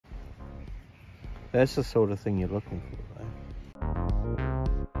That's the sort of thing you're looking for, though.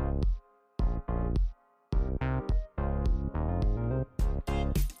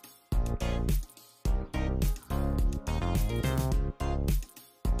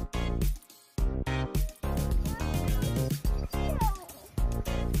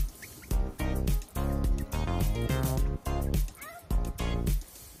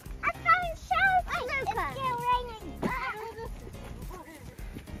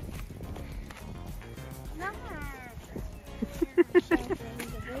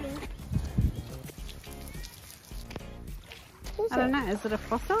 I don't know, is it a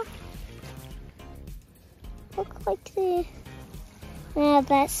fossil? Look like the... No,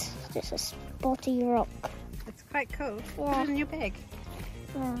 that's just a spotty rock. It's quite cool. Yeah. Put it in your bag.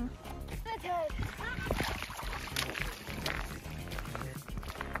 Yeah.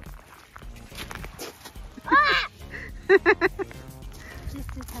 Just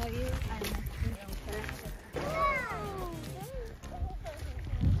to tell you, I'm a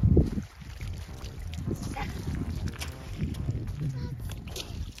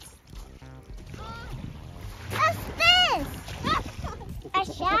What's this? A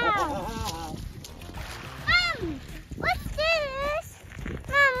shell. What's this?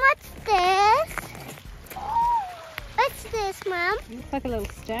 Mom, what's this? What's this, Mom? It looks like a little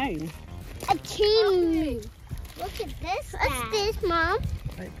stone. A teeny. Look at this. What's this, Mom?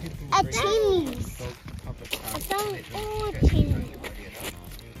 A teeny. I found all teeny.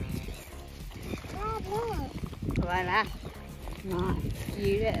 Voila. Nice.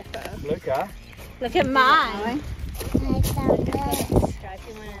 Beautiful. Luca? Look at mine. I found this. I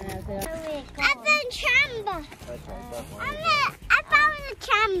found a chamber. I found a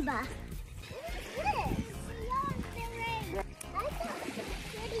chamber.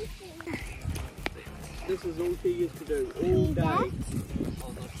 This is all she used to do all day. On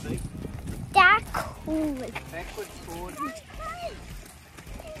the feet. That's cool. Backwards, forward.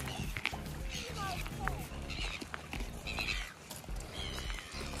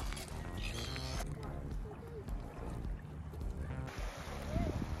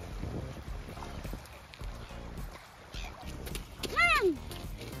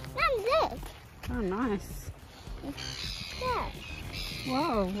 Mom, this. Oh, nice. Yeah.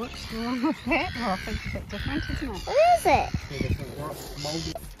 Whoa, what's wrong with that rock? It's a bit different, isn't it? What is it? Two different rocks,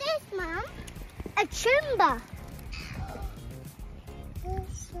 mouldy. What's this, Mom? A chamber.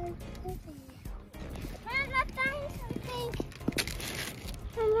 That's so pretty. Mom, I found something.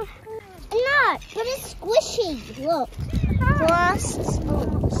 No, but it's squishy. Look. Glass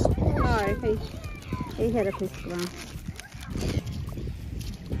spoons. Oh, he had a piece of glass.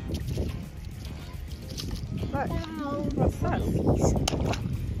 Look, what's this?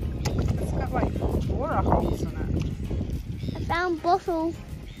 It's got like water holes in it. I found bottle.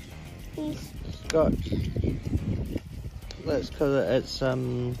 Got. That's because it's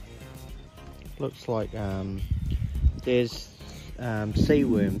looks like there's sea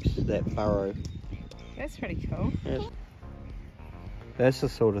worms that burrow. That's pretty cool. Yes. That's the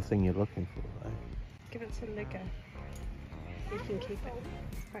sort of thing you're looking for, though. Give it to Luca. You can keep it.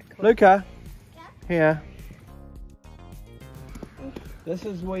 It's quite cool. Luca, here. This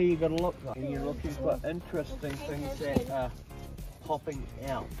is where you gotta look, though. You're looking for interesting things that are popping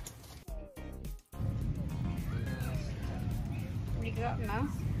out. What do you got now?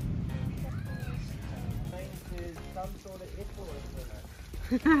 There's some sort of effluent in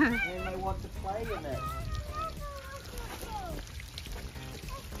it. And they want to play in it.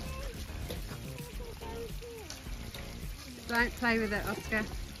 Don't play with it, Oscar.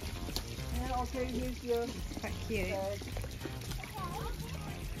 Yeah, okay, here's your Quite cute. bag.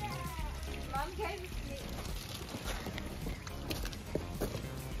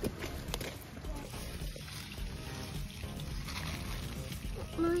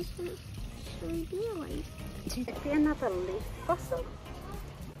 Mine's so really. Could it be another leaf fossil?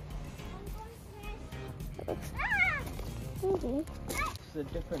 It's a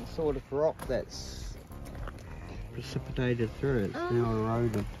different sort of rock that's precipitated through. It's now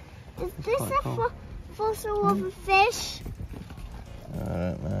eroded. Is this a fossil of a fish? I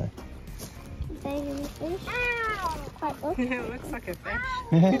don't know. Baby fish? Quite good. It looks like a fish.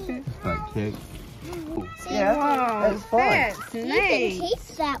 It's quite cute. Yeah, Whoa, that's fine. that's You neat. can keep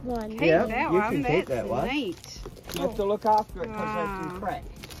that one. Keep Yeah, that you one. can That's keep that one. neat. You have to look after it because they Wow. can crack.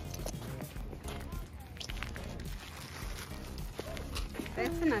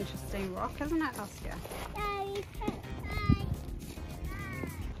 That's an interesting rock, isn't it, Oscar? Daddy,